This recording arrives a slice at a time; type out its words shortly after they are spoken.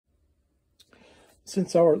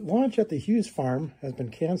Since our launch at the Hughes farm has been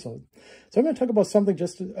canceled, so I'm going to talk about something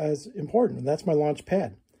just as important, and that's my launch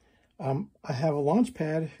pad. I have a launch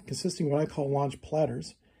pad consisting of what I call launch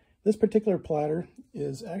platters. This particular platter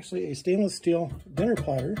is actually a stainless steel dinner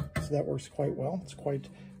platter, so that works quite well. It's quite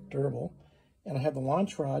durable. And I have the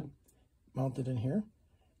launch rod mounted in here.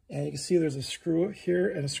 And you can see there's a screw here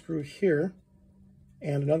and a screw here,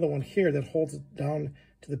 and another one here that holds it down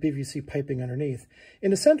to the PVC piping underneath.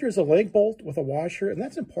 In the center is a leg bolt with a washer, and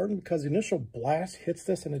that's important because the initial blast hits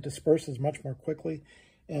this and it disperses much more quickly.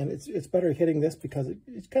 And it's better hitting this because it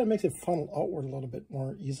kind of makes it funnel outward a little bit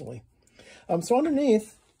more easily. So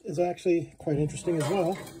underneath is actually quite interesting as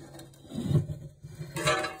well.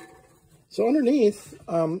 So underneath,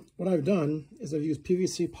 what I've done is I've used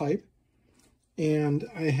PVC pipe, and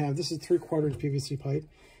I have, this is 3/4 inch PVC pipe.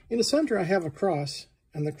 In the center, I have a cross,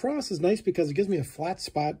 and the cross is nice because it gives me a flat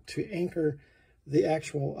spot to anchor the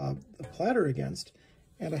actual the platter against.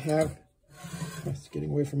 And I have, it's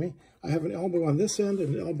getting away from me, I have an elbow on this end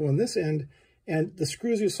and an elbow on this end, and the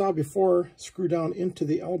screws you saw before screw down into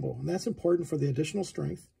the elbow, and that's important for the additional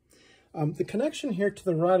strength. The connection here to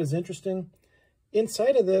the rod is interesting.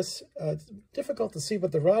 Inside of this, it's difficult to see,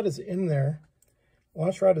 but the rod is in there.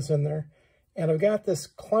 Launch rod is in there. And I've got this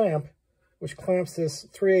clamp, which clamps this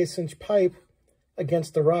 3/8 inch pipe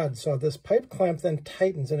against the rod. So this pipe clamp then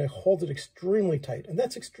tightens and it holds it extremely tight. And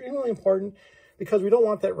that's extremely important because we don't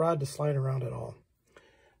want that rod to slide around at all.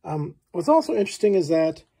 What's also interesting is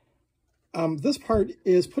that this part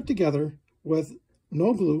is put together with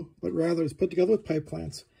no glue, but rather is put together with pipe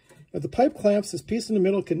clamps. With the pipe clamps, this piece in the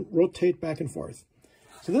middle can rotate back and forth.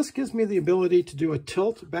 So this gives me the ability to do a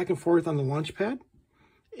tilt back and forth on the launch pad.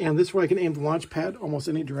 And this way I can aim the launch pad almost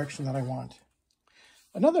any direction that I want.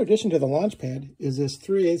 Another addition to the launch pad is this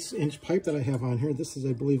 3/8 inch pipe that I have on here. This is,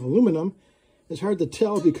 I believe, aluminum. It's hard to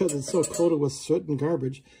tell because it's so coated with soot and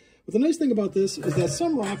garbage. But the nice thing about this is that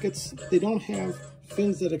some rockets, they don't have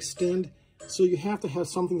fins that extend, so you have to have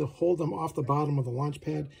something to hold them off the bottom of the launch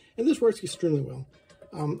pad. And this works extremely well.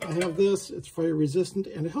 I have this, it's fire resistant,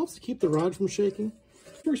 and it helps to keep the rod from shaking.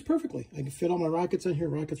 It works perfectly. I can fit all my rockets on here,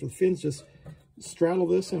 rockets with fins, just straddle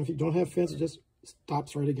this, and if you don't have fins, it just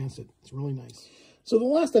stops right against it. It's really nice. So the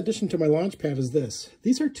last addition to my launch pad is this.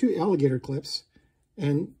 These are 2 alligator clips,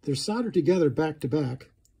 and they're soldered together back to back.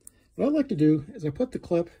 What I like to do is I put the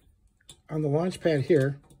clip on the launch pad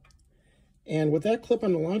here, and with that clip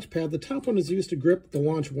on the launch pad, the top one is used to grip the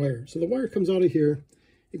launch wire. So the wire comes out of here,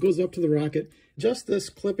 it goes up to the rocket. Just this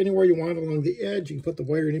clip anywhere you want along the edge. You can put the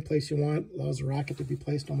wire any place you want. Allows the rocket to be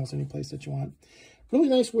placed almost any place that you want. Really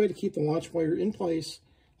nice way to keep the launch wire in place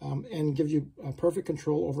and give you perfect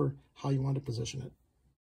control over how you want to position it.